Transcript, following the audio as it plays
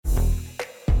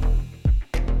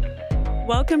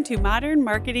Welcome to Modern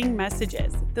Marketing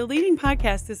Messages, the leading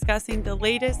podcast discussing the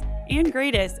latest and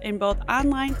greatest in both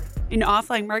online and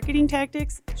offline marketing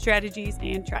tactics, strategies,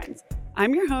 and trends.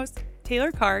 I'm your host,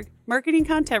 Taylor Karg, marketing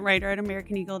content writer at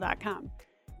AmericanEagle.com.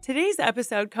 Today's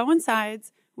episode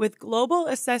coincides with Global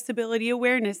Accessibility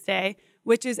Awareness Day,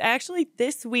 which is actually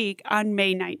this week on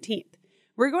May 19th.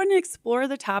 We're going to explore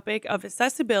the topic of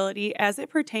accessibility as it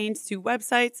pertains to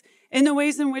websites and the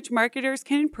ways in which marketers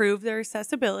can improve their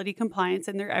accessibility compliance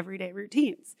in their everyday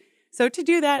routines. So to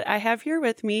do that, I have here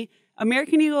with me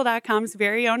AmericanEagle.com's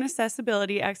very own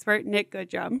accessibility expert, Nick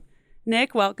Goodrum.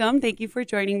 Nick, welcome. Thank you for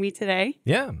joining me today.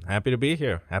 Yeah, happy to be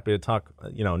here. Happy to talk,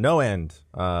 no end,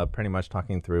 pretty much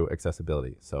talking through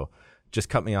accessibility. So just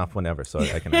cut me off whenever so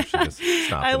I can actually just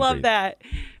stop. I love breathe. that.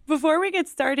 Before we get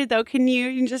started, though, can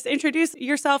you just introduce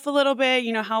yourself a little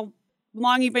bit, how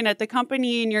long you've been at the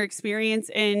company and your experience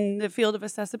in the field of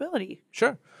accessibility?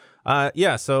 Sure.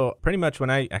 So pretty much when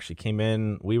I actually came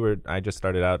in, I just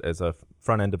started out as a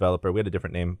front-end developer. We had a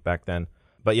different name back then.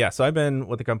 But yeah, so I've been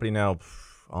with the company now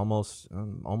almost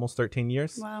 13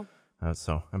 years. Wow.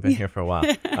 So I've been here for a while.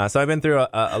 So I've been through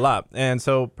a lot. And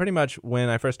so pretty much when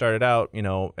I first started out,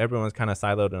 everyone's kind of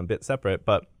siloed and a bit separate,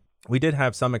 but we did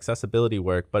have some accessibility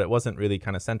work, but it wasn't really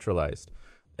kind of centralized.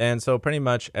 And so pretty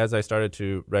much as I started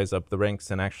to rise up the ranks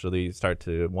and actually start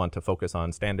to want to focus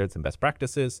on standards and best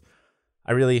practices,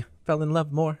 I really fell in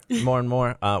love more and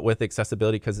more with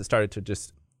accessibility because it started to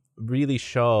just really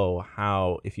show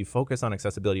how if you focus on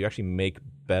accessibility, you actually make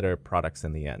better products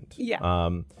in the end. Yeah.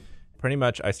 Pretty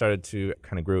much I started to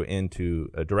kind of grew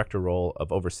into a director role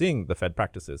of overseeing the Fed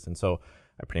practices. And so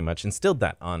I pretty much instilled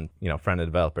that on, front-end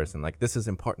developers and this is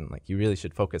important. You really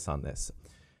should focus on this.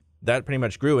 That pretty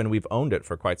much grew and we've owned it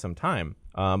for quite some time.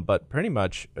 But pretty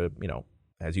much,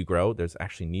 as you grow, there's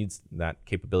actually needs that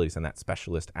capabilities and that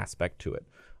specialist aspect to it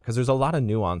because there's a lot of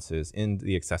nuances in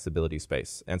the accessibility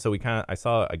space. And so I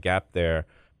saw a gap there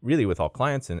really with all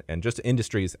clients and just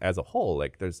industries as a whole.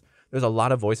 There's a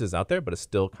lot of voices out there, but it's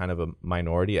still kind of a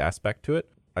minority aspect to it.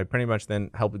 I pretty much then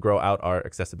helped grow out our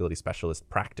accessibility specialist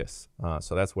practice.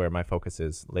 So that's where my focus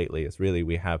is lately is really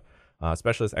we have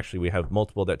specialists. Actually, we have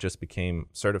multiple that just became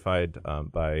certified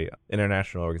by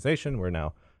international organization. We're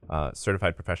now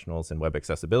certified professionals in web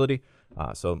accessibility.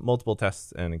 So multiple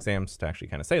tests and exams to actually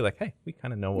kind of say hey, we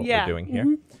kind of know what we're doing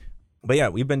here. But yeah,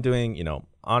 we've been doing,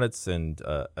 audits and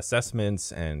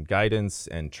assessments and guidance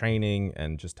and training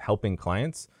and just helping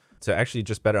clients to actually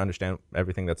just better understand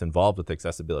everything that's involved with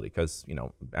accessibility. Because,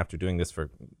 after doing this for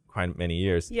quite many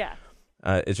years,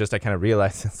 it's just I kind of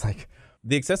realized it's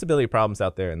the accessibility problems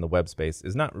out there in the web space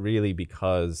is not really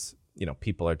because,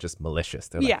 people are just malicious.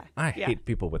 They're I hate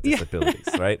people with disabilities,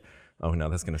 right? Oh, no,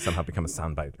 that's going to somehow become a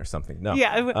soundbite or something. No.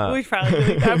 Yeah, we probably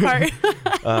delete that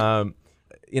part.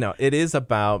 It is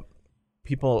about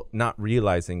people not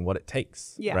realizing what it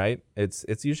takes, right?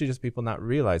 It's usually just people not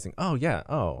realizing,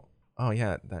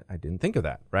 that I didn't think of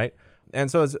that, right? And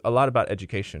so it's a lot about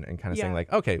education and kind of saying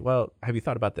okay, well, have you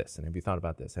thought about this? And have you thought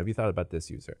about this? Have you thought about this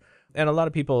user? And a lot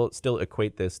of people still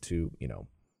equate this to,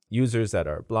 users that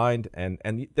are blind and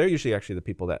they're usually actually the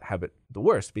people that have it the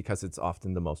worst because it's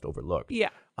often the most overlooked. Yeah.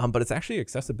 But it's actually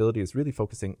accessibility is really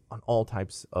focusing on all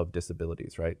types of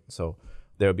disabilities, right? So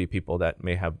there will be people that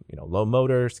may have, low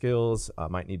motor skills,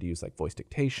 might need to use voice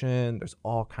dictation. There's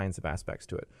all kinds of aspects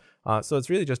to it. So it's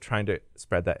really just trying to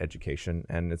spread that education.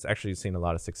 And it's actually seen a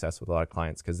lot of success with a lot of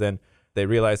clients because then they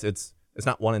realize it's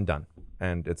not one and done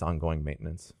and it's ongoing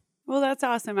maintenance. Well, that's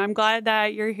awesome. I'm glad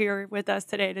that you're here with us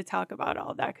today to talk about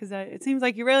all that because it seems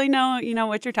like you really know,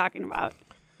 what you're talking about.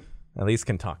 At least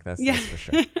can talk. That's for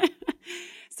sure.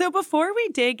 So before we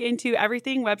dig into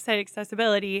everything website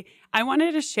accessibility, I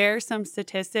wanted to share some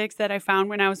statistics that I found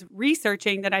when I was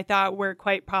researching that I thought were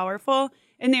quite powerful,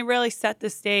 and they really set the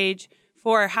stage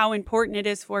for how important it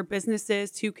is for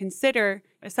businesses to consider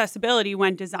accessibility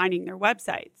when designing their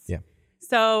websites. Yeah.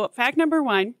 So fact number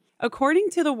 1, according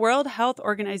to the World Health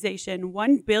Organization,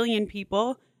 1 billion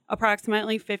people,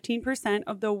 approximately 15%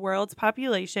 of the world's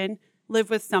population, live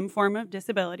with some form of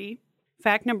disability.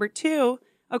 Fact number 2,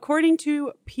 according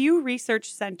to Pew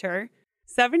Research Center,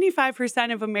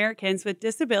 75% of Americans with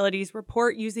disabilities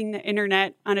report using the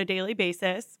internet on a daily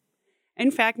basis.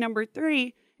 And fact number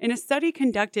 3, in a study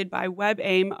conducted by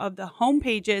WebAIM of the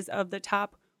homepages of the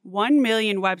top 1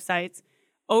 million websites,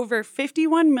 over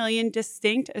 51 million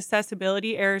distinct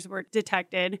accessibility errors were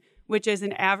detected, which is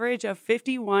an average of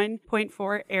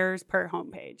 51.4 errors per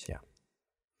homepage. Yeah.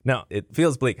 No, it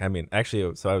feels bleak. I mean,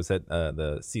 actually, so I was at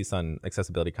the CSUN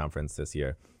Accessibility Conference this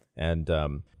year, And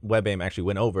WebAIM actually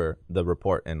went over the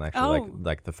report and actually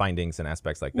like the findings and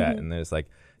aspects like that. And there's like,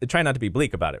 try not to be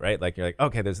bleak about it, right? Like you're like,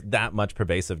 okay, there's that much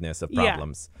pervasiveness of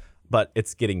problems, but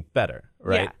it's getting better,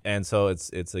 right? Yeah. And so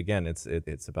it's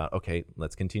about, okay,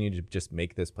 let's continue to just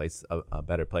make this place a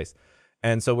better place.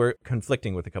 And so we're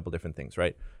conflicting with a couple different things,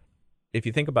 right? If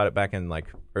you think about it back in like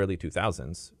early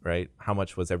 2000s, right? How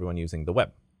much was everyone using the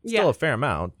web? Still a fair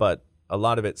amount, but a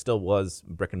lot of it still was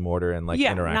brick and mortar and like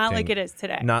interacting. Not like it is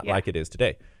today. Not like it is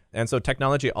today. And so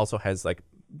technology also has like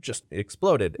just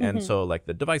exploded. And so like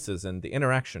the devices and the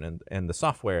interaction and the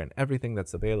software and everything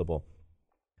that's available.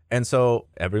 And so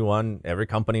every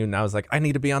company now is like, I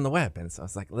need to be on the web. And so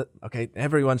it's like, okay,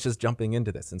 everyone's just jumping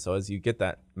into this. And so as you get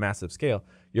that massive scale,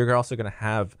 you're also going to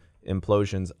have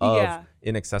implosions of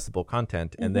inaccessible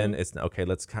content. And then it's, okay,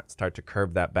 let's start to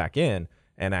curve that back in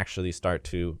and actually start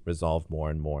to resolve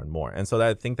more and more and more. And so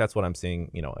I think that's what I'm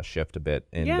seeing, a shift a bit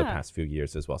in the past few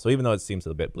years as well. So even though it seems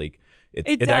a bit bleak,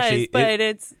 it does, actually, but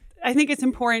I think it's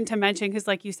important to mention because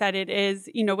like you said, it is,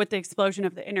 with the explosion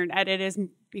of the internet, it is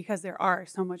because there are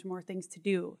so much more things to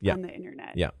do on the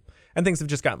internet. Yeah. And things have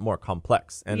just gotten more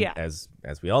complex. And as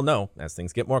we all know, as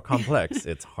things get more complex,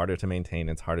 it's harder to maintain,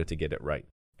 it's harder to get it right.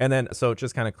 And then, so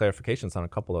just kind of clarifications on a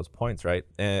couple of those points, right?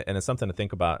 And it's something to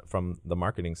think about from the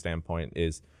marketing standpoint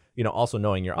is, also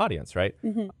knowing your audience, right?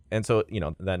 And so,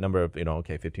 that number of,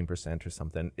 15% or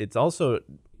something, it's also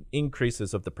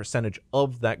increases of the percentage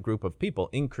of that group of people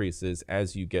increases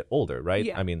as you get older, right?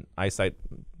 Yeah. I mean, eyesight,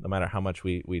 no matter how much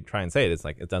we try and say it, it's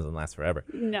like, it doesn't last forever.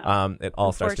 No. It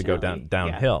all starts to go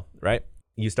downhill, right?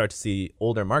 You start to see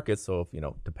older markets. So,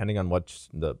 depending on what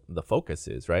the focus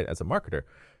is, right? As a marketer,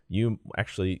 you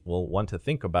actually will want to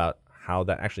think about how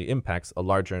that actually impacts a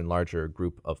larger and larger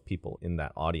group of people in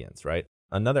that audience, right?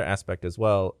 Another aspect as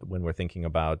well, when we're thinking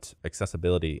about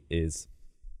accessibility, is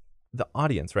the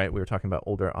audience, right? We were talking about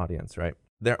older audience, right?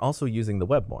 They're also using the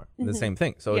web more. The same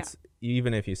thing. So it's,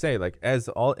 even if you say like,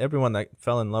 everyone that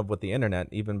fell in love with the internet,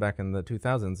 even back in the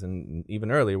 2000s and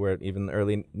even earlier, where even the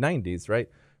early 90s, right?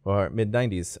 Or mid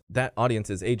 90s, that audience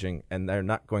is aging and they're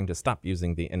not going to stop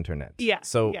using the internet.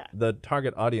 So the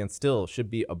target audience still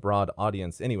should be a broad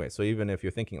audience anyway. So even if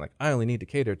you're thinking like, I only need to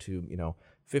cater to,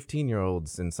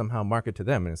 15-year-olds and somehow market to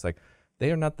them. And it's like,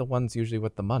 they are not the ones usually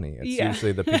with the money. It's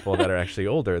usually the people that are actually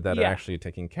older that are actually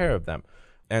taking care of them.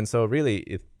 And so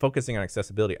really, focusing on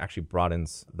accessibility actually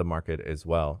broadens the market as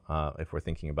well, if we're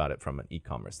thinking about it from an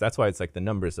e-commerce. That's why it's like the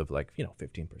numbers of like,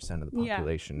 15% of the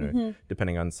population, or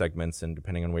depending on segments and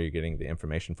depending on where you're getting the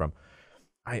information from.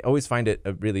 I always find it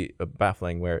really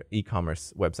baffling where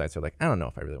e-commerce websites are like, I don't know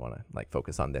if I really want to like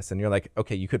focus on this. And you're like,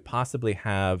 okay, you could possibly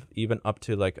have even up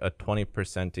to like a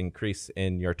 20% increase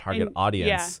in your target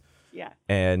audience.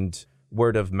 And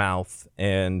word of mouth.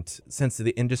 And since the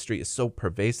industry is so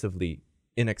pervasively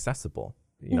inaccessible,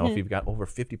 if you've got over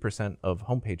 50% of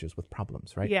homepages with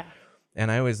problems, right?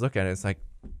 And I always look at it, it's like,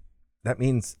 that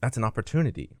means that's an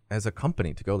opportunity as a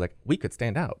company to go like, we could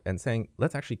stand out and saying,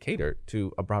 let's actually cater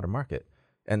to a broader market.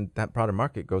 And that broader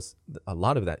market goes, a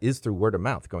lot of that is through word of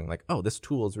mouth, going like, oh, this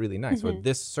tool is really nice, or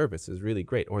this service is really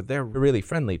great, or they're really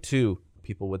friendly to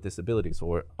people with disabilities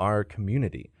or our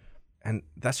community. And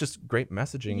that's just great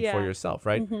messaging for yourself,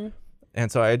 right?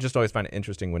 And so I just always find it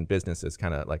interesting when businesses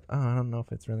kind of like, oh, I don't know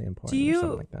if it's really important or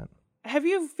something like that. Have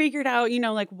you figured out,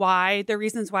 like why the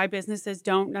reasons why businesses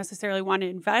don't necessarily want to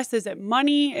invest? Is it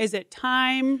money? Is it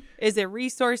time? Is it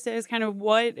resources? Kind of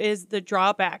what is the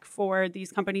drawback for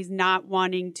these companies not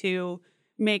wanting to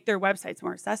make their websites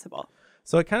more accessible?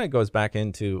 So it kind of goes back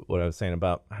into what I was saying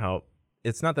about how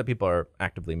it's not that people are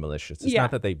actively malicious. It's not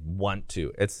that they want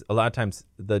to. It's a lot of times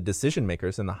the decision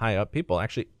makers and the high up people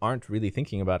actually aren't really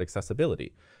thinking about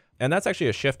accessibility. And that's actually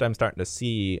a shift I'm starting to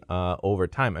see over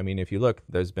time. I mean, if you look,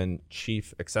 there's been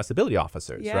chief accessibility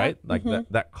officers, right? Like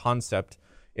that concept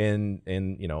in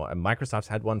Microsoft's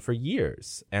had one for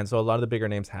years. And so a lot of the bigger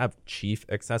names have chief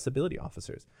accessibility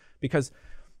officers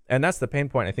and that's the pain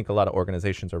point I think a lot of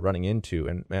organizations are running into.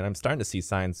 And I'm starting to see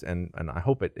signs, and I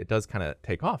hope it does kind of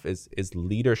take off, is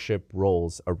leadership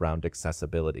roles around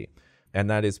accessibility. And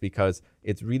that is because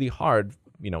it's really hard,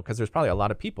 because there's probably a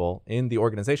lot of people in the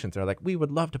organizations that are like, we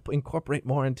would love to incorporate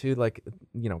more into like,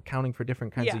 counting for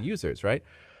different kinds of users, right?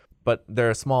 But they're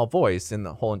a small voice in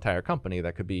the whole entire company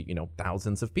that could be,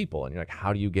 thousands of people. And you're like,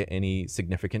 how do you get any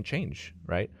significant change,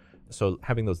 right? So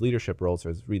having those leadership roles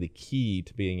is really key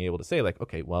to being able to say like,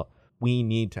 okay, well, we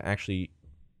need to actually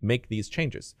make these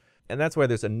changes. And that's where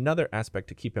there's another aspect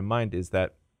to keep in mind is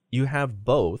that you have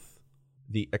both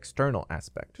the external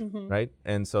aspect, right?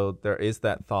 And so there is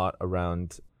that thought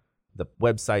around the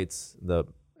websites, the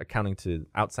accounting to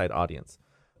outside audience.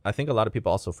 I think a lot of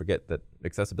people also forget that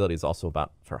accessibility is also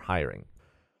about for hiring.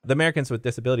 The Americans with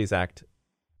Disabilities Act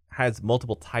has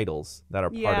multiple titles that are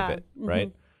part of it,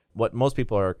 right? What most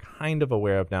people are kind of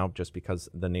aware of now, just because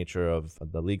the nature of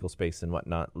the legal space and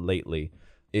whatnot lately,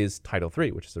 is Title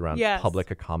III, which is around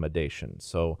public accommodation.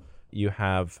 So you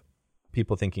have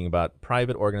people thinking about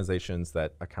private organizations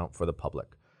that account for the public.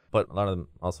 But a lot of them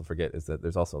also forget is that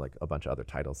there's also like a bunch of other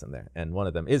titles in there. And one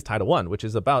of them is Title I, which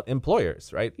is about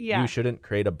employers, right? Yeah. You shouldn't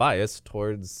create a bias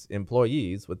towards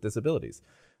employees with disabilities.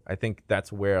 I think that's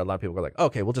where a lot of people go like,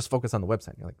 okay, we'll just focus on the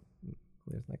website. And you're like,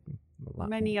 there's like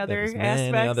many other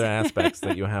aspects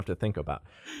that you have to think about.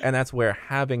 And that's where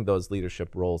having those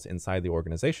leadership roles inside the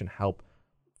organization help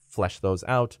flesh those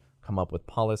out, come up with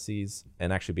policies,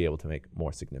 and actually be able to make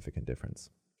more significant difference.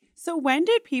 So when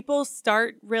did people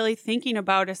start really thinking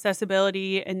about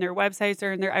accessibility in their websites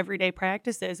or in their everyday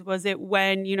practices? Was it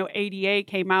when, ADA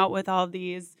came out with all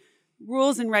these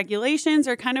rules and regulations,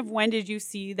 or kind of when did you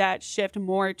see that shift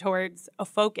more towards a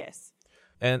focus?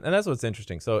 And that's what's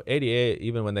interesting. So ADA,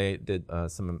 even when they did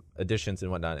some additions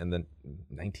and whatnot in the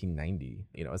 1990,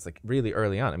 it's like really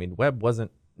early on. I mean, web wasn't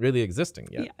really existing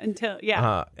yet.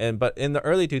 But in the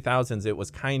early 2000s, it was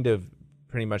kind of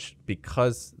pretty much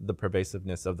because the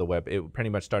pervasiveness of the web, it pretty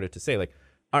much started to say like,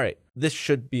 all right, this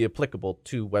should be applicable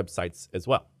to websites as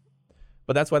well.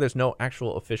 But that's why there's no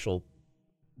actual official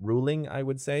ruling, I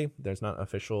would say. There's not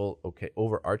official,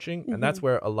 overarching. And that's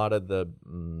where a lot of the,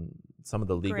 some of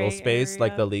the legal Gray space, area.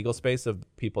 like the legal space of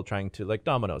people trying to, like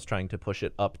Domino's, trying to push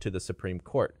it up to the Supreme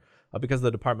Court because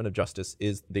the Department of Justice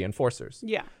is the enforcers.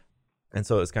 Yeah. And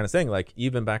so it's kind of saying like,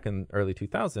 even back in early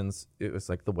 2000s, it was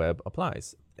like the web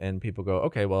applies. And people go,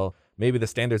 okay, well, maybe the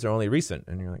standards are only recent.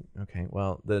 And you're like, okay,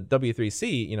 well, the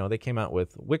W3C, they came out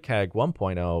with WCAG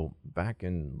 1.0 back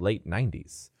in late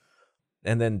 90s.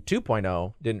 And then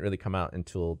 2.0 didn't really come out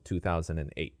until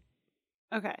 2008.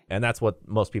 Okay. And that's what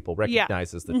most people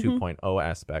recognize as the 2.0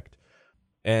 aspect.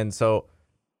 And so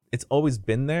it's always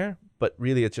been there, but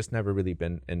really it's just never really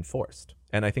been enforced.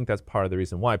 And I think that's part of the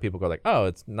reason why people go like, oh,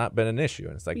 it's not been an issue.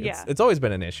 And it's like, it's always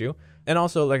been an issue. And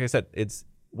also, like I said, it's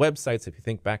websites. If you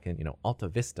think back in, Alta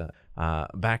Vista,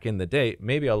 back in the day,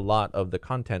 maybe a lot of the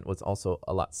content was also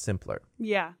a lot simpler.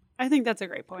 Yeah, I think that's a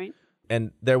great point.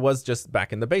 And there was just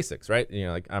back in the basics, right?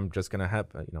 Like I'm just going to have,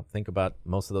 think about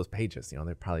most of those pages.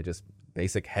 They're probably just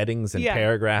basic headings and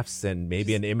paragraphs and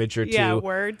maybe an image or two. Yeah,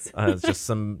 words. just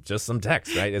some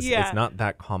text, right? It's not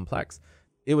that complex.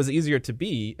 It was easier to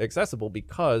be accessible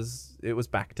because it was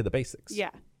back to the basics.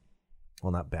 Yeah.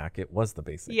 Well, not back. It was the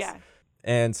basics. Yeah.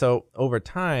 And so over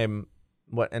time,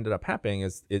 what ended up happening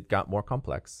is it got more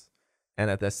complex.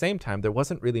 And at the same time, there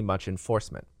wasn't really much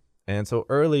enforcement. And so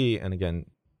early, and again,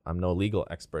 I'm no legal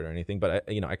expert or anything, but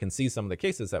I can see some of the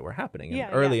cases that were happening.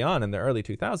 And early on in the early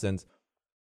 2000s,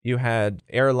 you had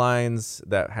airlines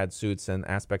that had suits and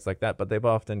aspects like that, but they've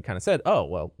often kind of said, oh,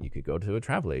 well, you could go to a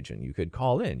travel agent, you could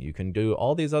call in, you can do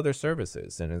all these other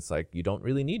services. And it's like, you don't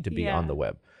really need to be on the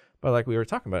web. But like we were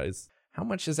talking about, is how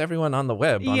much is everyone on the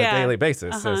web on a daily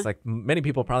basis? So it's like many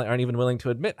people probably aren't even willing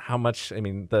to admit how much,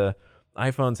 the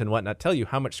iPhones and whatnot tell you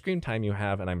how much screen time you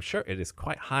have. And I'm sure it is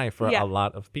quite high for a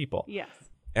lot of people. Yes.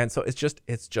 And so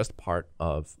it's just part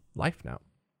of life now.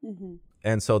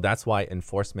 And so that's why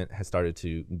enforcement has started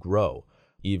to grow.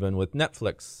 Even with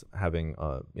Netflix having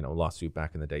a lawsuit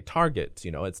back in the day, Target,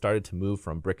 it started to move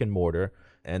from brick and mortar,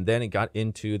 and then it got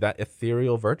into that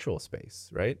ethereal virtual space,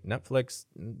 right? Netflix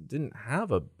didn't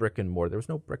have a brick and mortar. There was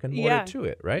no brick and mortar to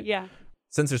it, right? Yeah.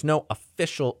 Since there's no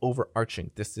official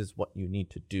overarching, this is what you need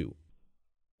to do.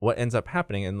 What ends up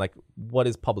happening, and like, what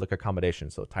is public accommodation?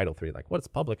 So Title III, like, what is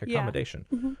public accommodation?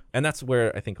 And that's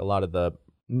where I think a lot of the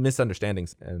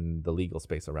misunderstandings in the legal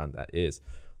space around that is.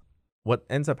 What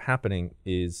ends up happening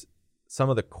is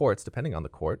some of the courts, depending on the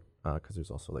court, because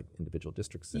there's also like individual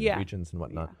districts and regions and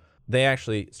whatnot, they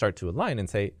actually start to align and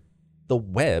say, the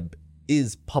web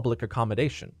is public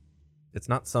accommodation. It's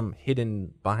not some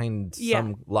hidden behind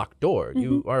some locked door.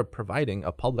 You are providing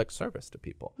a public service to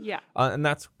people. And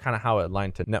that's kind of how it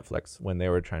aligned to Netflix when they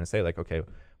were trying to say like, okay,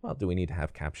 well, do we need to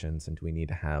have captions and do we need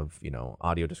to have,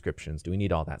 audio descriptions? Do we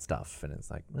need all that stuff? And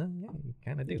it's like, well, yeah, you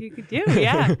kind of do. You could do,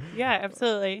 yeah. Yeah,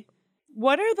 absolutely.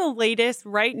 What are the latest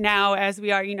right now as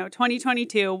we are,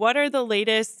 2022, what are the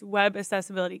latest web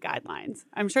accessibility guidelines?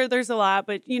 I'm sure there's a lot,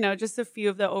 but, just a few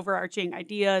of the overarching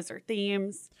ideas or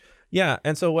themes. Yeah.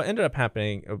 And so what ended up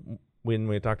happening when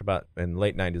we talked about in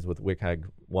late 90s with WCAG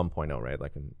 1.0, right?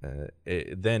 Like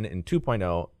then in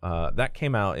 2.0, that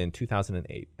came out in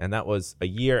 2008. And that was a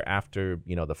year after,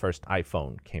 the first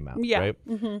iPhone came out, right?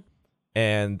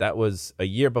 And that was a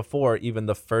year before even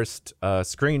the first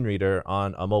screen reader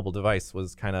on a mobile device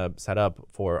was kind of set up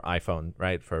for iPhone,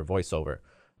 right, for VoiceOver.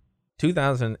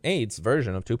 2008's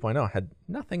version of 2.0 had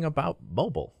nothing about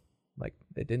mobile. Like,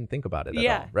 they didn't think about it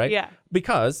at all, right? Yeah.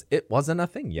 Because it wasn't a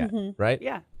thing yet, right?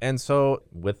 Yeah. And so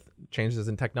with changes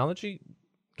in technology,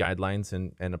 guidelines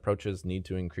and approaches need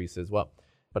to increase as well.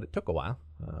 But it took a while,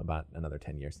 about another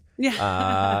 10 years,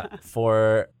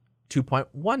 for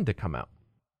 2.1 to come out.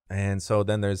 And so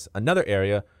then there's another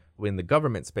area in the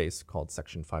government space called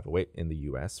Section 508 in the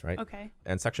US, right? Okay.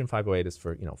 And Section 508 is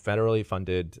for, federally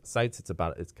funded sites. It's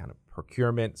kind of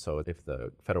procurement. So if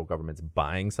the federal government's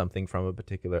buying something from a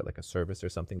particular, like a service or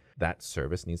something, that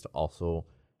service needs to also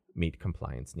meet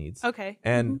compliance needs. Okay.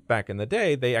 And back in the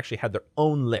day, they actually had their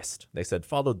own list. They said,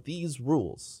 follow these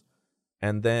rules.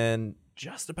 And then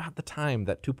just about the time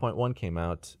that 2.1 came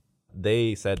out,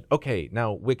 they said, okay,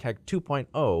 now WCAG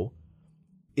 2.0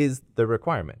 is the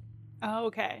requirement. Oh,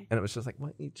 okay. And it was just like,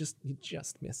 well, you just missed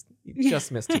 2.1. You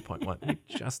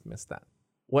just missed that.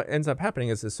 What ends up happening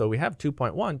is so we have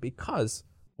 2.1 because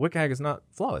WCAG is not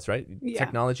flawless, right? Yeah.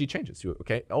 Technology changes,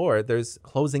 okay? Or there's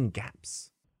closing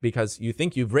gaps because you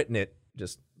think you've written it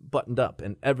just buttoned up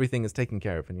and everything is taken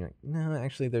care of. And you're like, no,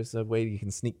 actually, there's a way you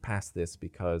can sneak past this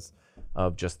because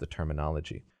of just the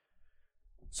terminology.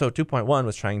 So 2.1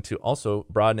 was trying to also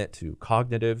broaden it to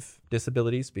cognitive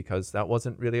disabilities because that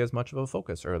wasn't really as much of a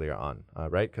focus earlier on,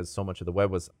 right? Because so much of the web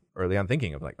was early on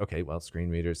thinking of like, okay, well, screen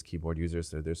readers, keyboard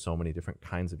users, there's so many different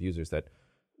kinds of users that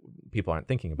people aren't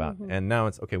thinking about. And now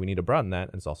it's, okay, we need to broaden that.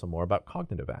 And it's also more about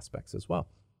cognitive aspects as well.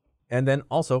 And then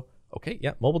also, okay,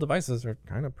 yeah, mobile devices are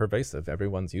kind of pervasive.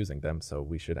 Everyone's using them. So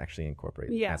we should actually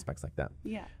incorporate aspects like that.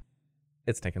 Yeah.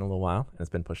 It's taken a little while and it's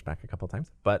been pushed back a couple of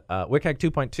times. But WCAG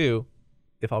 2.2,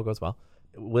 if all goes well,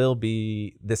 will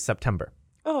be this September.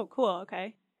 Oh, cool.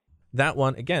 Okay. That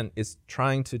one, again, is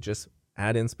trying to just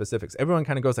add in specifics. Everyone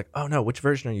kind of goes like, oh no, which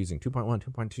version are you using? 2.1,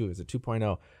 2.2, is it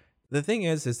 2.0? The thing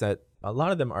is that a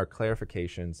lot of them are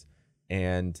clarifications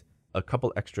and a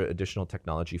couple extra additional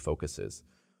technology focuses.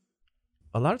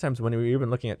 A lot of times when we're even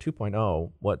looking at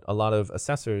 2.0, what a lot of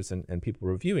assessors and people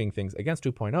reviewing things against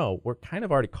 2.0, we're kind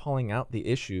of already calling out the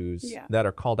issues that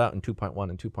are called out in 2.1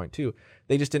 and 2.2.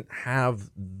 They just didn't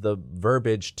have the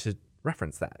verbiage to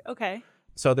reference that. Okay.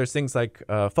 So there's things like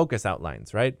focus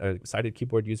outlines, right? A sighted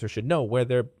keyboard user should know where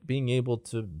they are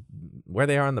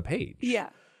on the page. Yeah.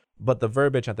 But the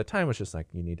verbiage at the time was just like,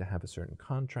 you need to have a certain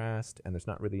contrast, and there's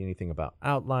not really anything about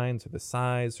outlines or the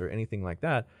size or anything like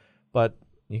that. But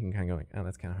you can kind of go like, oh,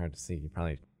 that's kind of hard to see. You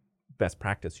probably, best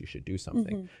practice, you should do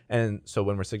something. And so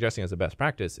when we're suggesting as a best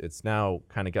practice, it's now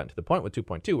kind of gotten to the point with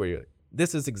 2.2 where you're like,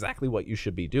 this is exactly what you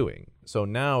should be doing. So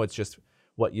now it's just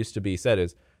what used to be said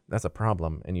is, that's a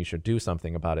problem and you should do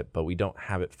something about it, but we don't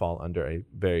have it fall under a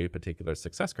very particular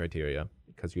success criteria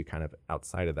because you're kind of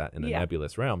outside of that in a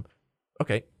nebulous realm.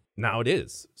 Okay, now it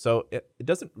is. So it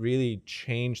doesn't really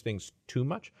change things too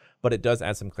much, but it does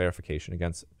add some clarification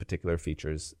against particular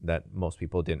features that most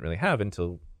people didn't really have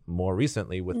until more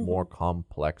recently with more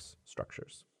complex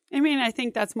structures. I mean, I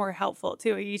think that's more helpful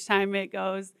too. Each time it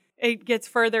gets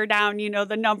further down,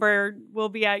 the number will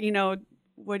be at,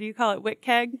 what do you call it?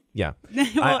 WCAG? Yeah.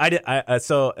 Well,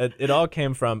 So it all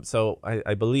came from, so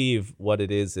I believe what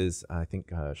it is I think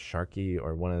Sharky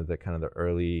or one of the kind of the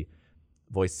early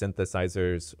voice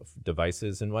synthesizers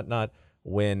devices and whatnot,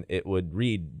 when it would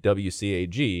read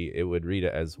WCAG, it would read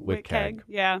it as WCAG.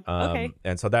 Yeah. Okay.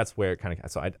 And so that's where it kind of,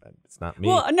 so it's not me.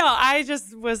 Well, no, I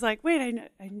just was like, wait,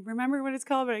 I remember what it's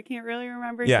called, but I can't really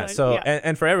remember. Yeah.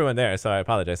 And for everyone there, so I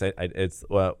apologize. It's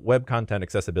Web Content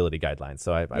Accessibility Guidelines.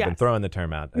 So I've been throwing the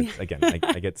term out. Again,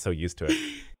 I get so used to it.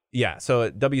 Yeah, so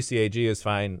WCAG is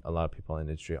fine. A lot of people in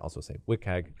the industry also say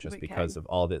WCAG just because of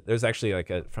all the. There's actually I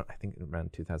think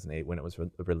around 2008 when it was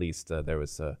released, there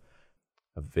was a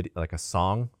video, like a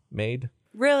song made.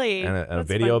 Really? And a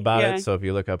video about it. So if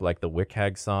you look up like the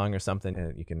WCAG song or something,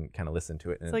 and you can kind of listen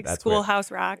to it. It's like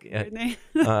Schoolhouse Rock.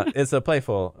 It's a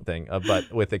playful thing,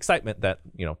 but with excitement that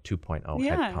 2.0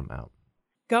 had come out.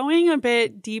 Going a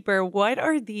bit deeper, what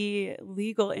are the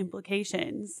legal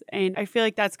implications? And I feel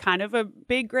like that's kind of a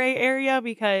big gray area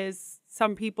because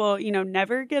some people,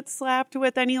 never get slapped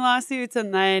with any lawsuits,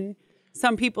 and then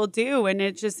some people do. And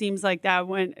it just seems like that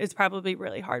one is probably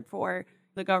really hard for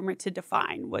the government to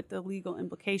define what the legal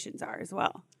implications are as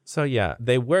well. So yeah,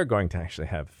 they were going to actually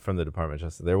have from the Department of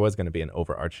Justice, there was going to be an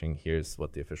overarching, here's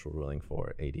what the official ruling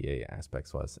for ADA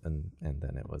aspects was. And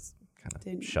then it was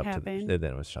kind of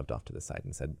shoved off to the side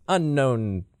and said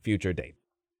unknown future date.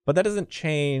 But that doesn't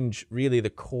change really the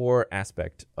core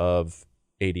aspect of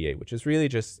ADA, which is really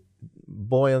just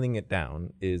boiling it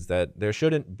down is that there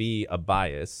shouldn't be a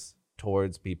bias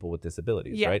towards people with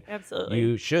disabilities, Yeah, right? absolutely.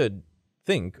 You should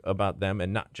think about them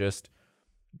and not just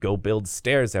go build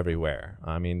stairs everywhere.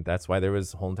 I mean, that's why there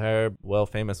was a whole entire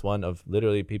famous one of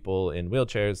literally people in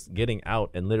wheelchairs getting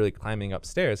out and literally climbing up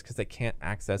stairs because they can't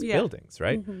access buildings,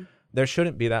 right? There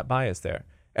shouldn't be that bias there.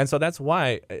 And so that's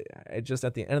why it just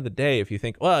at the end of the day, if you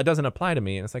think, well, it doesn't apply to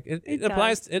me, and it's like it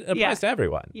applies to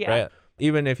everyone, right?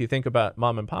 Even if you think about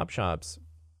mom and pop shops,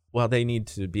 well, they need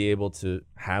to be able to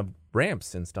have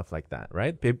ramps and stuff like that,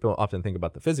 right? People often think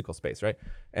about the physical space, right?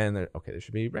 And there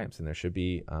should be ramps and there should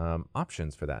be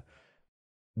options for that.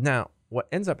 Now, what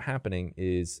ends up happening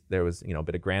is there was, a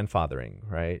bit of grandfathering,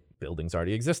 right? Buildings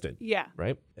already existed,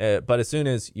 right? But as soon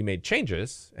as you made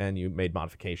changes and you made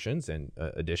modifications and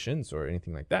additions or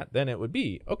anything like that, then it would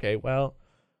be, okay, well,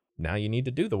 now you need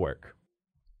to do the work.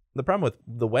 The problem with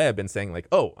the web and saying like,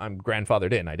 oh, I'm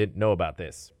grandfathered in, I didn't know about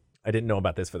this. I didn't know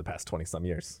about this for the past 20 some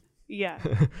years. Yeah.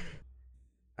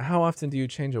 How often do you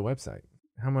change a website?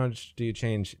 How much do you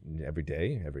change every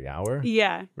day, every hour?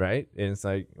 Yeah. Right? And it's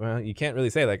like, well, you can't really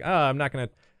say like, oh, I'm not going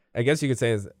to, I guess you could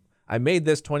say is I made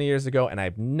this 20 years ago and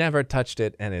I've never touched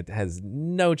it and it has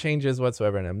no changes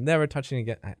whatsoever and I'm never touching it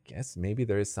again. I guess maybe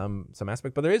there is some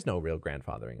aspect, but there is no real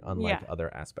grandfathering unlike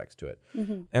other aspects to it.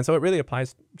 And so it really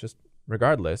applies just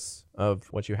regardless of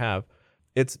what you have.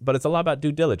 But it's a lot about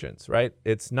due diligence, right?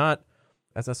 It's not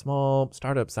as a small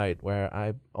startup site where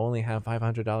I only have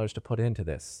 $500 to put into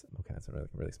this. Okay, that's a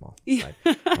really small site.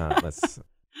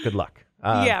 Good luck.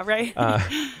 Right.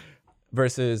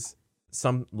 Versus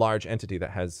some large entity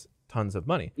that has tons of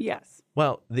money. Yes.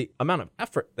 Well, the amount of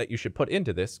effort that you should put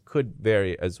into this could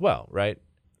vary as well, right?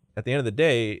 At the end of the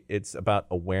day, it's about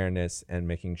awareness and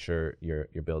making sure you're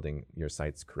building your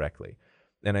sites correctly.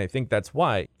 And I think that's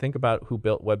why, think about who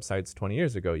built websites 20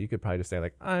 years ago. You could probably just say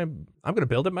like, I'm going to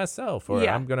build it myself, or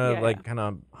I'm going to kind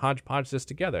of hodgepodge this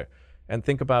together. And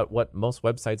think about what most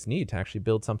websites need to actually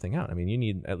build something out. I mean, you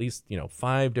need at least,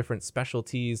 5 different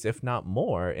specialties, if not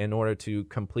more, in order to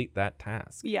complete that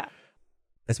task. Yeah.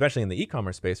 Especially in the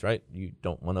e-commerce space, right? You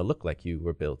don't want to look like you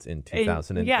were built in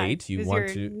 2008. You want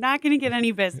to not going to get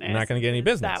any business. Not going to get any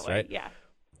business, that way, right? Yeah.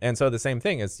 And so the same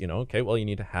thing is, you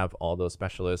need to have all those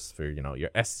specialists for, your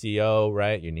SEO,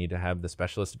 right? You need to have the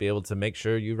specialists to be able to make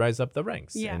sure you rise up the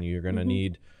ranks. Yeah. And you're going to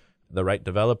need the right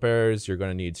developers. You're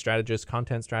going to need strategists,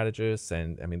 content strategists.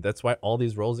 And I mean, that's why all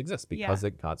these roles exist, because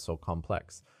it got so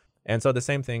complex. And so the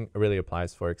same thing really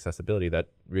applies for accessibility, that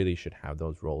really should have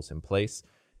those roles in place.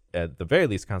 At the very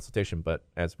least, consultation, but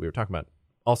as we were talking about,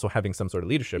 also having some sort of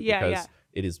leadership because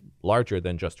it is larger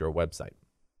than just your website.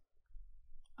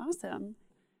 Awesome.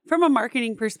 From a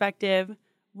marketing perspective,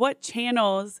 what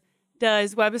channels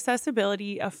does web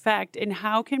accessibility affect, and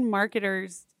how can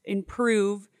marketers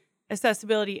improve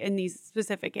accessibility in these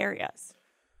specific areas?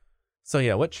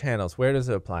 So what channels? Where does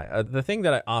it apply? The thing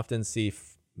that I often see,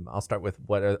 I'll start with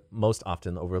what are most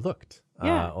often overlooked.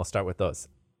 I'll start with those.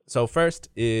 So first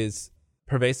is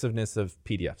pervasiveness of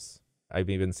PDFs.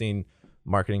 I've even seen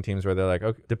marketing teams where they're like,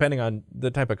 okay, depending on the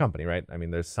type of company, right? I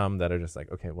mean, there's some that are just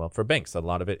like, okay, well, for banks, a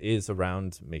lot of it is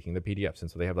around making the PDFs.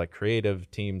 And so they have like creative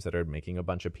teams that are making a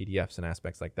bunch of PDFs and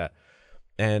aspects like that.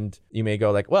 And you may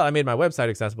go like, well, I made my website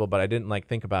accessible, but I didn't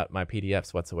think about my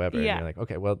PDFs whatsoever. And you're like,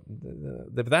 okay, well,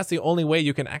 if that's the only way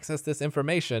you can access this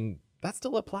information, that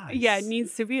still applies. Yeah, it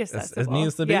needs to be accessible. It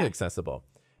needs to be accessible.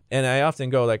 And I often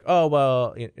go like, oh,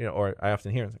 well, or I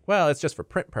often hear, it's like, well, it's just for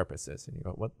print purposes. And you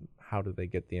go, what? How do they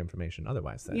get the information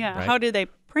otherwise then? Yeah, right? How do they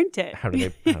print it? How do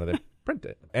they print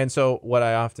it? And so what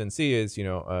I often see is,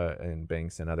 in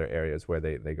banks and other areas where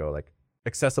they go like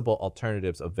accessible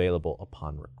alternatives available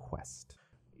upon request.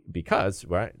 Because,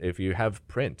 right, if you have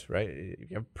print, right,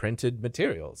 if you have printed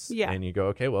materials, and you go,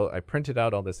 okay, well, I printed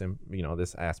out all this,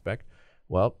 this aspect.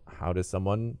 Well, how does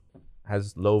someone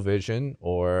has low vision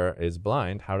or is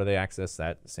blind, how do they access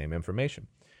that same information?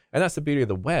 And that's the beauty of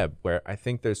the web, where I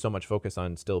think there's so much focus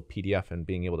on still PDF and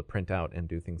being able to print out and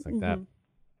do things like that.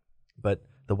 But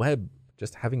the web,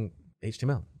 just having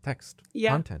HTML, text,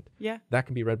 content, that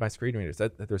can be read by screen readers.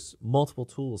 That there's multiple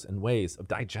tools and ways of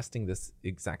digesting this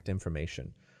exact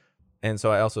information. And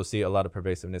so I also see a lot of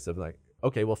pervasiveness of like,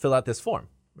 okay, well, fill out this form.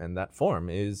 And that form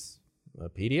is a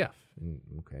PDF. And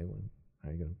okay, well, how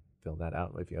are you going to fill that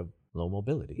out if you have low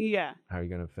mobility? Yeah. How are you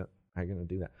going to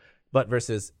do that? But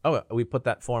versus, oh, we put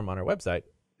that form on our website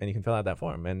and you can fill out that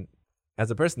form. And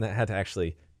as a person that had to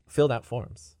actually fill out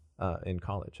forms in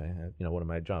college, I had, one of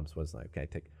my jobs was like, okay, I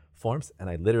take forms and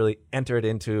I literally enter it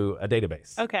into a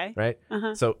database. Okay. Right?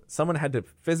 So someone had to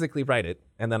physically write it,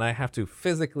 and then I have to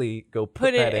physically go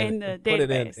put it in the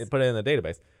database. Put it in the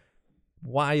database.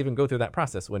 why even go through that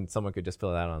process when someone could just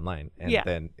fill it out online? And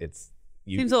then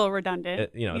seems a little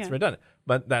redundant. It's redundant.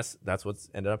 But that's what's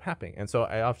ended up happening. And so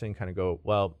I often kind of go,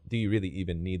 well, do you really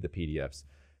even need the PDFs?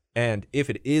 And if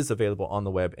it is available on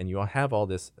the web and you have all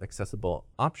this accessible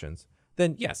options,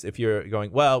 then yes, if you're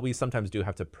going, well, we sometimes do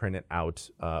have to print it out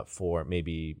for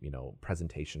maybe,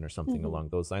 presentation or something along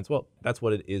those lines. Well, that's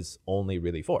what it is only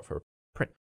really for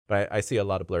print. But I see a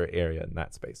lot of blur area in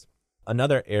that space.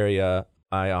 Another area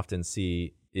I often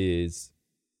see is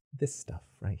this stuff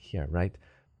right here, right?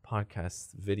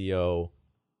 Podcasts, video.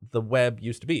 The web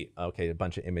used to be, a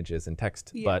bunch of images and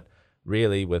text. Yeah. But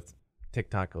really with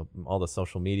TikTok, all the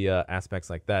social media aspects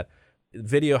like that,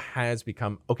 video has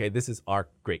become, this is our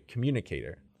great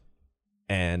communicator.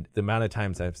 And the amount of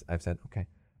times I've said,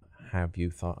 have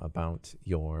you thought about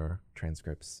your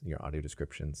transcripts, your audio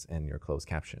descriptions, and your closed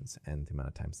captions? And the amount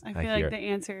of times I feel like the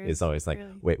answer is always like,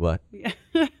 really... wait, what? Yeah.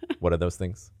 What are those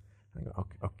things? I go,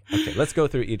 okay, let's go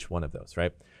through each one of those,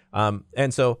 right?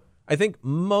 And so I think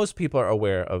most people are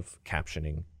aware of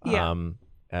captioning. Yeah.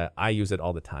 I use it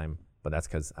all the time, but that's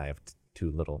because I have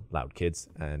two little loud kids,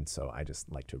 and so I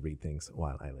just like to read things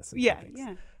while I listen to things.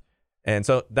 Yeah. And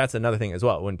so that's another thing as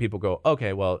well. When people go,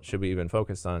 okay, well, should we even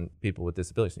focus on people with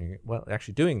disabilities? And well,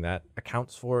 actually doing that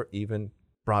accounts for even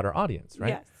broader audience, right?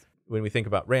 Yes. When we think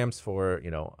about ramps for,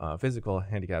 physical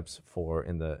handicaps for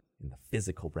in the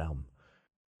physical realm,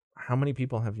 how many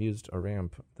people have used a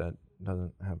ramp that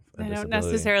doesn't have a disability? They don't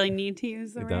necessarily need to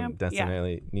use the ramp. Don't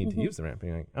necessarily need to use the ramp. And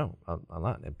you're like, a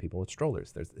lot. And people with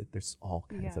strollers, there's all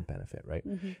kinds of benefit, right?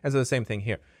 Mm-hmm. And so the same thing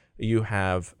here. You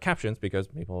have captions because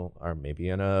people are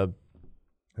maybe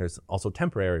there's also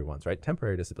temporary ones, right?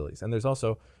 Temporary disabilities. And there's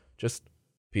also just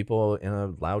people in a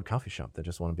loud coffee shop that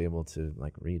just want to be able to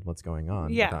read what's going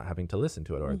on without having to listen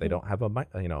to it, or they don't have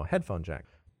a headphone jack.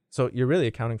 So you're really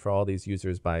accounting for all these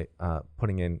users by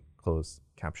putting in closed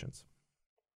captions.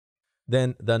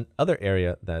 Then the other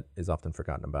area that is often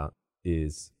forgotten about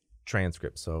is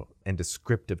transcripts, and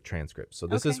descriptive transcripts. So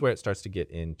this is where it starts to get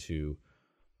into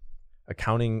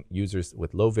accounting users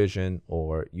with low vision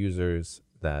or users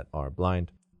that are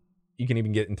blind. You can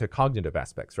even get into cognitive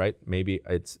aspects, right? Maybe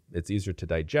it's easier to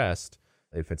digest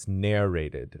if it's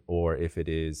narrated, or if it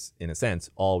is, in a sense,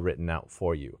 all written out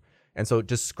for you. And so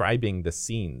describing the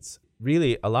scenes,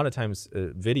 really a lot of times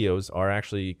videos are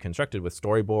actually constructed with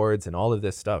storyboards and all of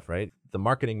this stuff, right? The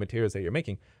marketing materials that you're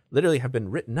making literally have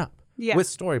been written up with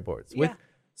storyboards, with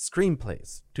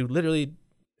screenplays to literally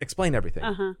explain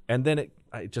everything. And then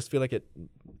I just feel like it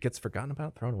gets forgotten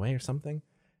about, thrown away or something.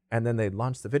 And then they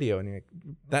launch the video and you're like,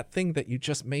 that thing that you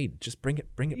just made, just bring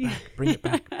it back, bring it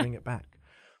back, bring it back.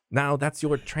 Now that's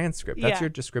your transcript. That's your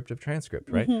descriptive transcript,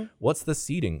 right? Mm-hmm. What's the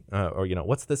seating, or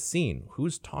what's the scene?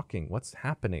 Who's talking? What's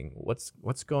happening?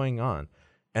 What's going on?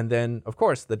 And then, of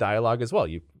course, the dialogue as well.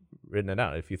 You've written it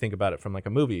out. If you think about it from a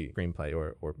movie screenplay,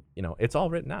 or it's all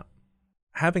written out.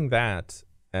 Having that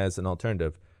as an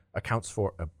alternative accounts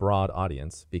for a broad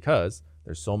audience because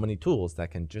there's so many tools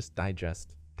that can just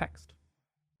digest text.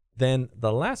 Then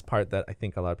the last part that I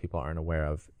think a lot of people aren't aware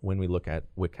of when we look at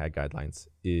WCAG guidelines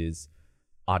is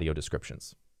audio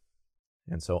descriptions.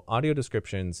 And so audio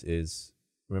descriptions is,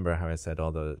 remember how I said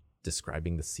all the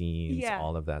describing the scenes,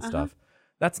 all of that stuff.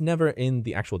 That's never in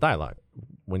the actual dialogue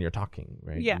when you're talking,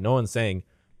 right? Yeah. No one's saying,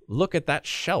 look at that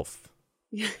shelf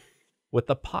with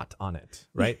the pot on it,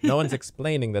 right? No one's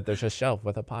explaining that there's a shelf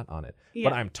with a pot on it.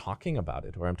 But I'm talking about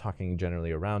it, or I'm talking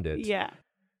generally around it. Yeah.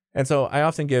 And so I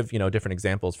often give, different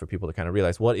examples for people to kind of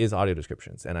realize what is audio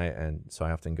descriptions. And so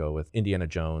I often go with Indiana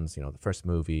Jones, the first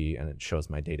movie, and it shows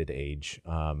my dated age.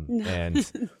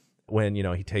 And when,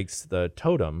 he takes the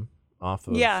totem off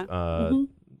of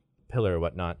pillar or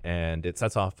whatnot, and it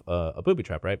sets off a booby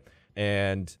trap, right?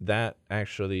 And that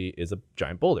actually is a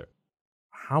giant boulder.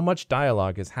 How much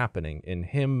dialogue is happening in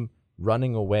him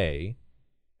running away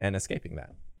and escaping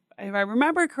that? If I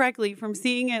remember correctly from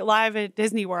seeing it live at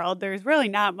Disney World, there's really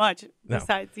not much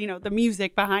besides, the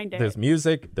music behind it. There's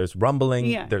music, there's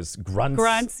rumbling, there's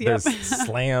grunts, there's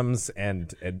slams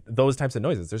and those types of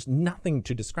noises. There's nothing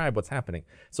to describe what's happening.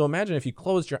 So imagine if you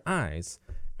closed your eyes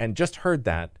and just heard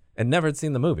that and never had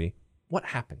seen the movie, what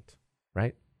happened,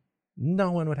 right?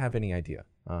 No one would have any idea.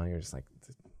 You're just like,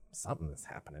 something is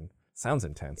happening. Sounds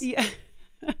intense. Yeah.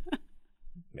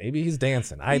 Maybe he's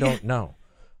dancing. I don't know.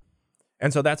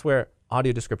 And so that's where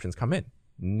audio descriptions come in.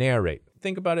 Narrate.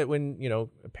 Think about it when,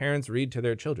 parents read to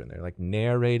their children. They're like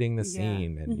narrating the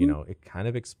scene and, it kind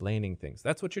of explaining things.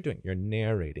 That's what you're doing. You're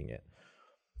narrating it.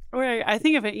 Or I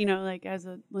think of it, like as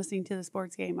listening to the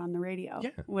sports game on the radio.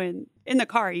 Yeah. When in the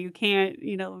car, you can't,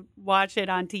 watch it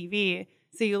on TV.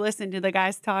 So you listen to the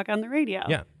guys talk on the radio.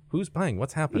 Yeah. who's playing,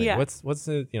 what's happening, Yeah. what's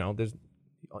the, there's,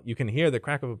 you can hear the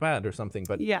crack of a bat or something,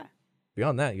 but Yeah.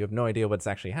 beyond that, you have no idea what's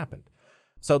actually happened.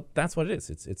 So that's what it is.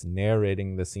 It's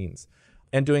narrating the scenes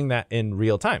and doing that in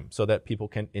real time so that people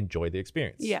can enjoy the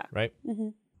experience. Yeah. Right.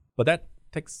 But that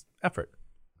takes effort.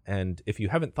 And if you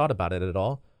haven't thought about it at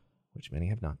all, which many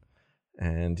have not,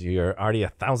 and you're already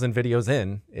 1,000 videos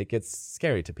in, it gets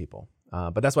scary to people.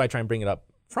 But that's why I try and bring it up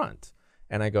front.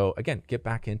 And I go, again, get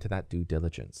back into that due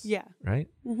diligence. Yeah. Right?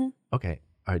 Okay.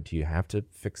 Do you have to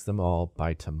fix them all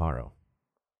by tomorrow?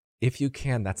 If you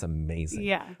can, that's amazing.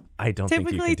 Yeah. I don't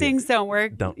Typically think you can things don't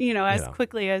work, as know.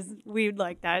 quickly as we'd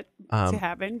like that to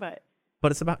happen. But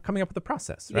it's about coming up with a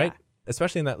process, right? Yeah.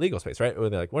 Especially in that legal space, right? Where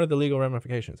they're like, what are the legal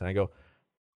ramifications? And I go,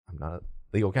 I'm not a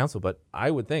legal counsel, but I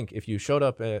would think if you showed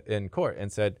up in court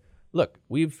and said, look,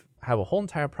 have a whole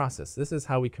entire process. This is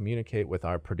how we communicate with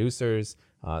our producers.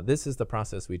 This is the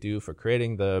process we do for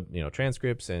creating the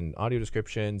transcripts and audio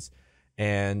descriptions.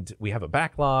 And we have a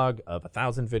backlog of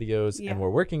 1,000 videos and we're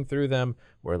working through them.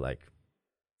 We're like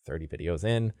 30 videos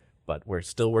in, but we're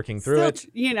still working through it.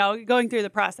 Going through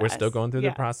the process. We're still going through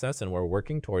the process and we're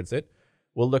working towards it.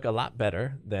 Will look a lot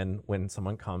better than when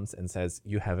someone comes and says,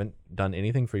 you haven't done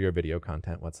anything for your video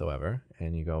content whatsoever.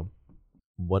 And you go,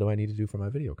 what do I need to do for my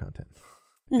video content?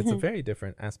 It's a very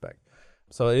different aspect.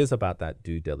 So it is about that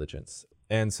due diligence.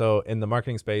 And so in the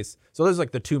marketing space, so there's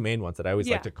like the two main ones that I always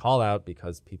like to call out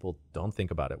because people don't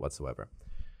think about it whatsoever.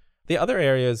 The other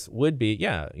areas would be,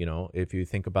 if you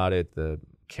think about it, the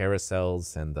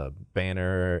carousels and the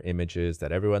banner images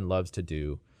that everyone loves to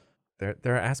do,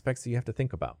 there are aspects that you have to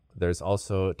think about. There's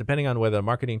also, depending on whether the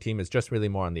marketing team is just really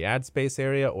more on the ad space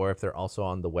area or if they're also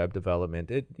on the web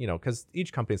development, because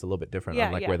each company is a little bit different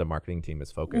on where the marketing team is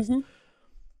focused.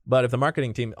 But if the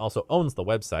marketing team also owns the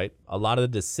website, a lot of the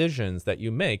decisions that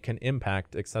you make can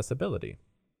impact accessibility.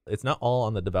 It's not all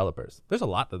on the developers. There's a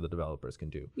lot that the developers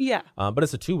can do. Yeah. But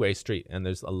it's a two-way street, and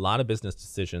there's a lot of business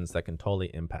decisions that can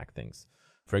totally impact things.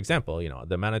 For example,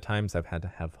 the amount of times I've had to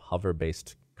have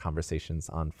hover-based conversations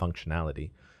on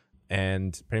functionality,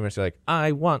 and pretty much they're like,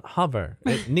 I want hover.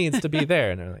 It needs to be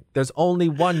there. And they're like, there's only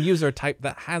one user type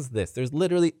that has this. There's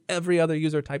literally every other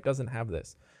user type doesn't have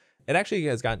this. It actually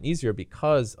has gotten easier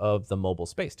because of the mobile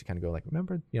space to kind of go like,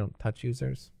 remember, touch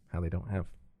users, how they don't have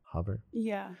hover.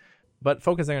 Yeah. But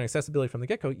focusing on accessibility from the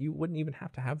get-go, you wouldn't even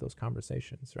have to have those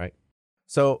conversations, right?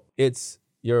 So it's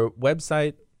your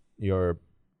website, your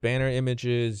banner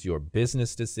images, your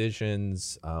business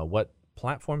decisions, what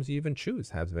platforms you even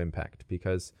choose has an impact,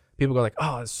 because people go like,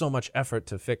 oh, it's so much effort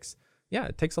to fix. Yeah,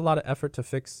 it takes a lot of effort to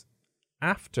fix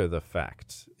after the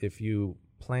fact. If you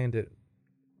planned it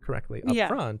correctly up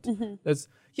front,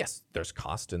 there's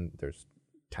cost and there's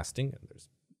testing and there's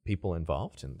people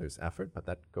involved and there's effort, but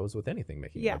that goes with anything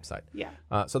making a website. Yeah.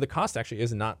 So the cost actually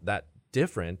is not that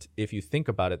different if you think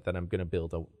about it, that I'm going to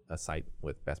build a site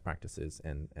with best practices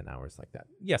and hours like that.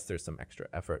 Yes, there's some extra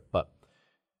effort, but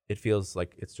it feels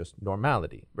like it's just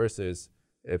normality versus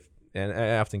and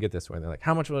I often get this where they're like,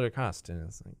 how much will it cost? And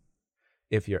it's like,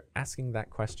 if you're asking that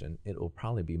question, it will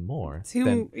probably be more.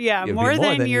 More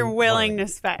than you're willing to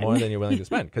spend. More than you're willing to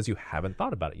spend because you haven't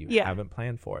thought about it. You haven't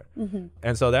planned for it.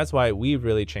 And so that's why we've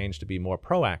really changed to be more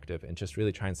proactive and just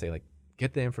really try and say, like,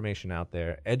 get the information out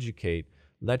there, educate,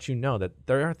 let you know that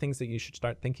there are things that you should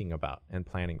start thinking about and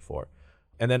planning for.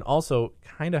 And then also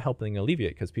kind of helping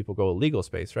alleviate, because people go legal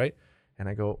space, right? And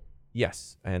I go,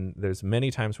 yes. And there's many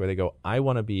times where they go, I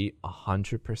want to be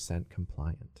 100%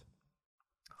 compliant.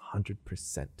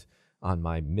 100% on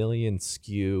my million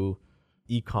SKU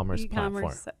e-commerce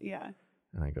platform. Yeah.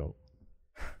 And I go,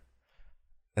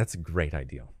 that's a great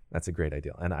ideal. That's a great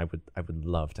ideal. And I would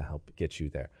love to help get you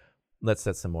there. Let's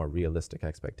set some more realistic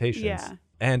expectations. Yeah.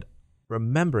 And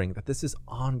remembering that this is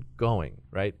ongoing,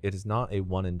 right? It is not a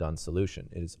one and done solution.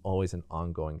 It is always an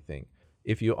ongoing thing.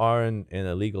 If you are in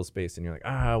a legal space and you're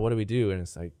like, what do we do? And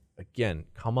it's like, again,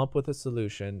 come up with a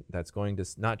solution that's going to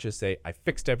not just say, I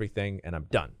fixed everything and I'm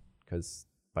done. Because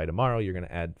by tomorrow, you're going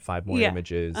to add 5 more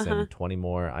images and 20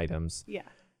 more items. Yeah.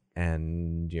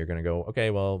 And you're going to go, okay,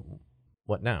 well,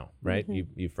 what now, right?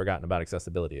 You've forgotten about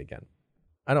accessibility again.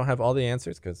 I don't have all the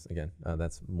answers because, again,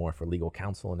 that's more for legal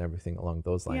counsel and everything along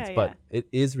those lines. But it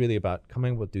is really about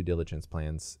coming with due diligence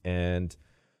plans. And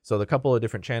so the couple of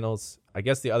different channels, I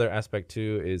guess the other aspect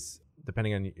too is,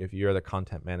 depending on if you're the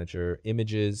content manager,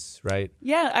 images, right?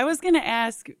 Yeah, I was going to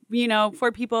ask,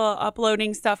 for people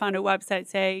uploading stuff onto a website,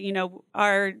 say,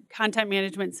 our content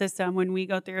management system, when we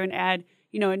go through and add,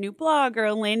 a new blog or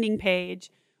a landing page,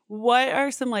 what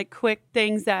are some quick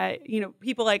things that,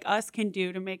 people like us can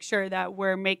do to make sure that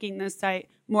we're making this site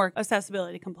more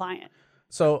accessibility compliant?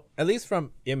 So at least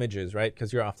from images, right?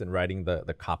 Because you're often writing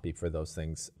the copy for those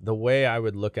things. The way I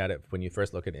would look at it when you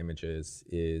first look at images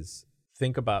is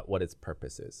think about what its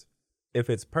purpose is. If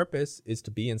its purpose is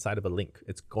to be inside of a link,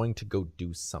 it's going to go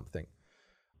do something.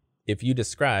 If you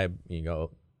describe, you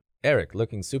go, Eric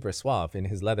looking super suave in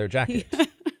his leather jacket.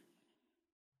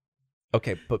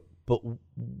 Okay, but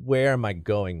where am I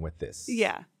going with this?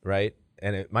 Yeah. Right?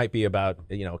 And it might be about,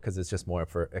 because it's just more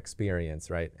for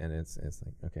experience, right? And it's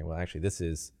like, okay, well, actually, this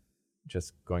is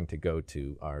just going to go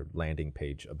to our landing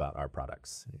page about our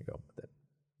products. And you go,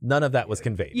 none of that was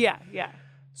conveyed. Yeah.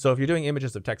 So if you're doing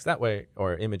images of text that way,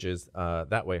 or images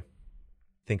that way,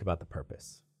 think about the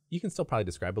purpose. You can still probably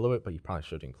describe a little bit, but you probably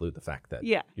should include the fact that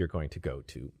you're going to go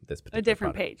to this particular a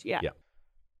different product. page. Yeah.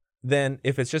 Then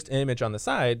if it's just an image on the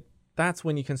side, that's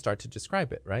when you can start to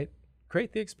describe it, right?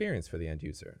 Create the experience for the end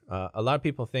user. A lot of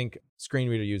people think screen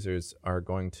reader users are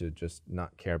going to just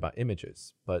not care about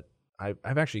images, but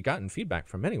I've actually gotten feedback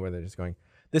from many where they're just going,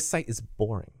 this site is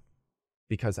boring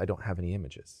because I don't have any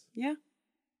images. Yeah.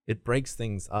 It breaks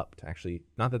things up to actually,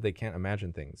 not that they can't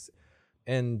imagine things.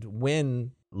 And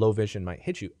when low vision might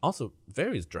hit you, also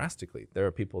varies drastically. There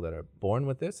are people that are born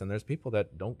with this, and there's people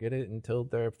that don't get it until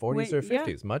their 40s or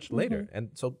 50s, much later.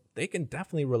 And so they can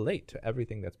definitely relate to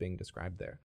everything that's being described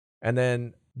there. And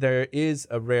then there is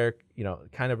a rare,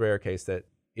 kind of rare case that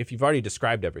if you've already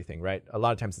described everything, right? A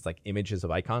lot of times it's like images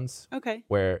of icons. Okay.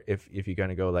 Where if you're going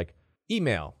to go like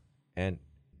email, and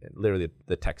literally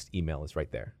the text email is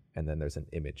right there. And then there's an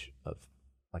image of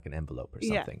like an envelope or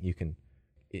something. You can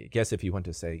guess if you want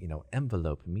to say,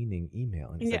 envelope meaning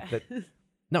email. And it's like that,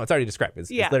 no, it's already described. It's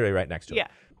literally right next to it.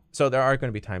 So there are going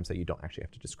to be times that you don't actually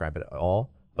have to describe it at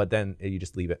all, but then you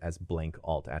just leave it as blank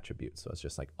alt attribute. So it's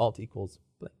just like alt equals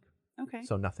blank. Okay.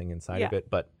 So nothing inside of it,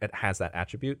 but it has that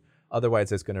attribute.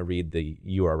 Otherwise, it's going to read the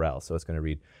URL. So it's going to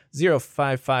read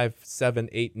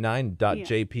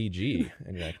 055789.jpg.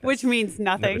 And you're like, which means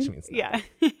nothing. Which means nothing.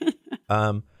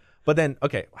 Yeah. But then,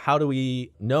 okay, how do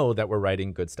we know that we're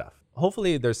writing good stuff?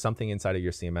 Hopefully there's something inside of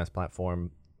your CMS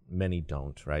platform. Many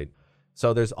don't, right?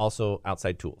 So there's also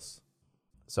outside tools.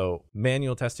 So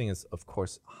manual testing is, of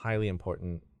course, highly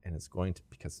important, and it's going to,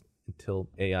 because until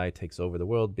AI takes over the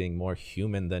world, being more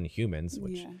human than humans,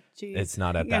 which it's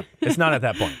not at that, it's not at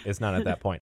that point. It's not at that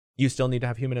point. You still need to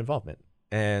have human involvement.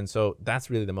 And so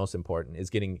that's really the most important, is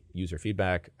getting user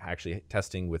feedback, actually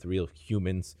testing with real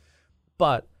humans.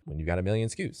 But when you've got a million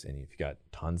SKUs and you've got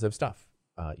tons of stuff,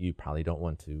 you probably don't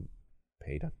want to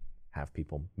pay to have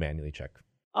people manually check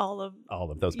all of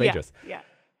those pages. Yeah.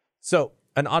 So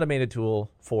an automated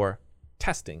tool for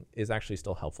testing is actually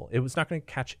still helpful. It was not going to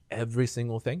catch every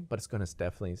single thing, but it's going to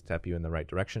definitely step you in the right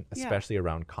direction, especially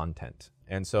around content.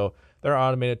 And so there are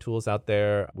automated tools out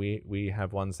there. We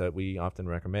have ones that we often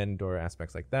recommend, or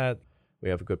aspects like that. We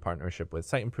have a good partnership with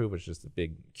Siteimprove, which is a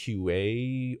big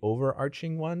QA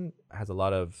overarching one. It has a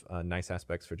lot of nice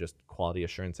aspects for just quality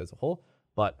assurance as a whole,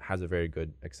 but has a very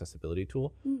good accessibility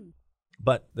tool.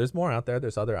 But there's more out there.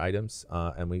 There's other items,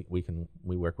 and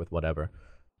we work with whatever.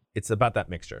 It's about that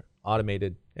mixture,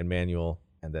 automated and manual,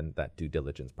 and then that due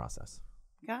diligence process.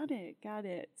 Got it.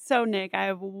 So Nick, I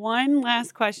have one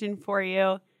last question for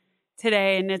you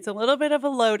today, and it's a little bit of a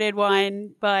loaded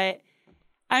one, but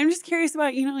I'm just curious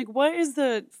about, what is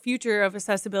the future of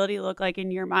accessibility look like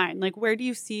in your mind? Like, where do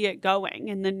you see it going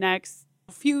in the next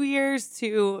few years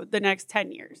to the next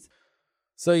 10 years?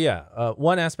 So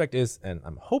one aspect is, and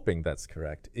I'm hoping that's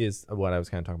correct, is what I was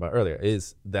kind of talking about earlier,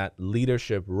 is that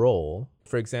leadership role,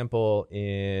 for example,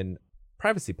 in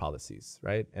privacy policies,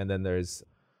 right? And then there's,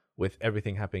 with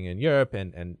everything happening in Europe,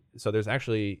 and so there's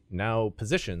actually now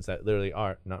positions that literally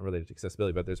are not related to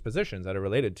accessibility, but there's positions that are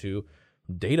related to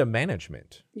data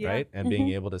management, right? And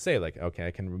being able to say like, okay,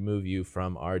 I can remove you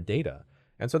from our data.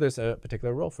 And so there's a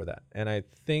particular role for that. And I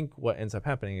think what ends up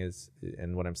happening is,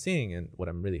 and what I'm seeing and what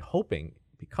I'm really hoping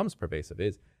becomes pervasive,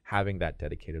 is having that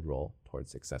dedicated role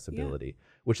towards accessibility,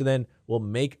 which then will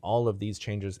make all of these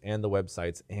changes and the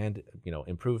websites and,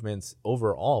 improvements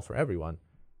overall for everyone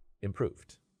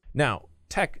improved. Now,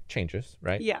 tech changes,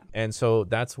 right? Yeah. And so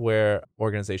that's where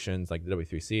organizations like the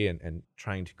W3C and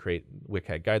trying to create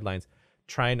WCAG guidelines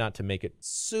try not to make it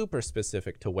super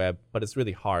specific to web, but it's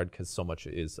really hard because so much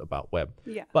is about web.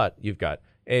 Yeah. But you've got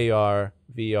AR,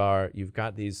 VR, you've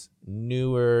got these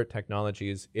newer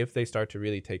technologies. If they start to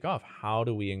really take off, how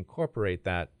do we incorporate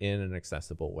that in an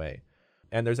accessible way?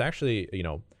 And there's actually,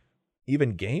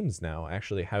 even games now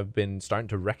actually have been starting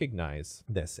to recognize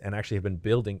this and actually have been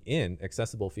building in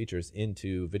accessible features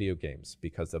into video games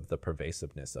because of the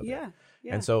pervasiveness of it. Yeah.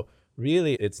 And so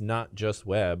really it's not just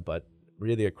web, but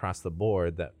really across the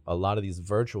board that a lot of these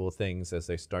virtual things, as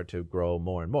they start to grow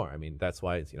more and more, I mean, that's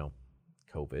why it's,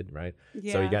 COVID, right?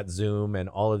 Yeah. So you got Zoom and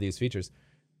all of these features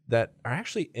that are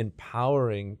actually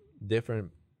empowering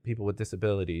different people with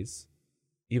disabilities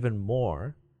even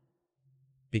more,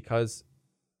 because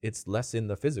it's less in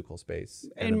the physical space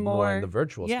and more in the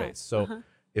virtual space. So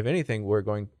if anything, we're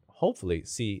going hopefully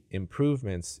see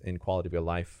improvements in quality of your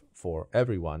life for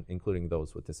everyone, including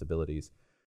those with disabilities.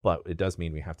 But it does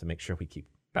mean we have to make sure we keep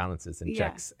balances and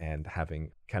checks and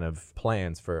having kind of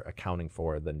plans for accounting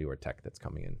for the newer tech that's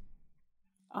coming in.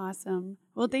 Awesome.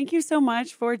 Well, thank you so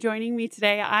much for joining me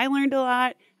today. I learned a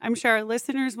lot. I'm sure our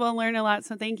listeners will learn a lot.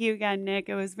 So thank you again, Nick.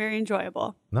 It was very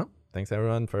enjoyable. No, thanks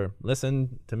everyone for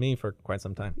listening to me for quite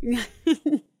some time.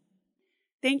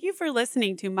 Thank you for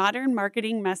listening to Modern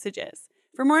Marketing Messages.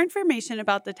 For more information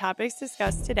about the topics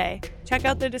discussed today, check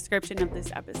out the description of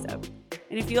this episode.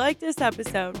 And if you like this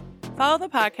episode, follow the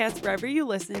podcast wherever you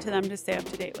listen to them to stay up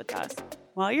to date with us.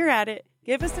 While you're at it,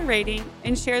 give us a rating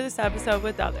and share this episode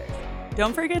with others.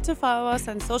 Don't forget to follow us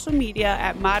on social media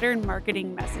at Modern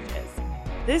Marketing Messages.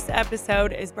 This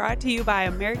episode is brought to you by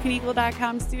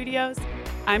AmericanEagle.com Studios.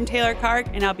 I'm Taylor Karg,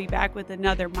 and I'll be back with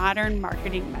another Modern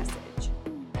Marketing Message.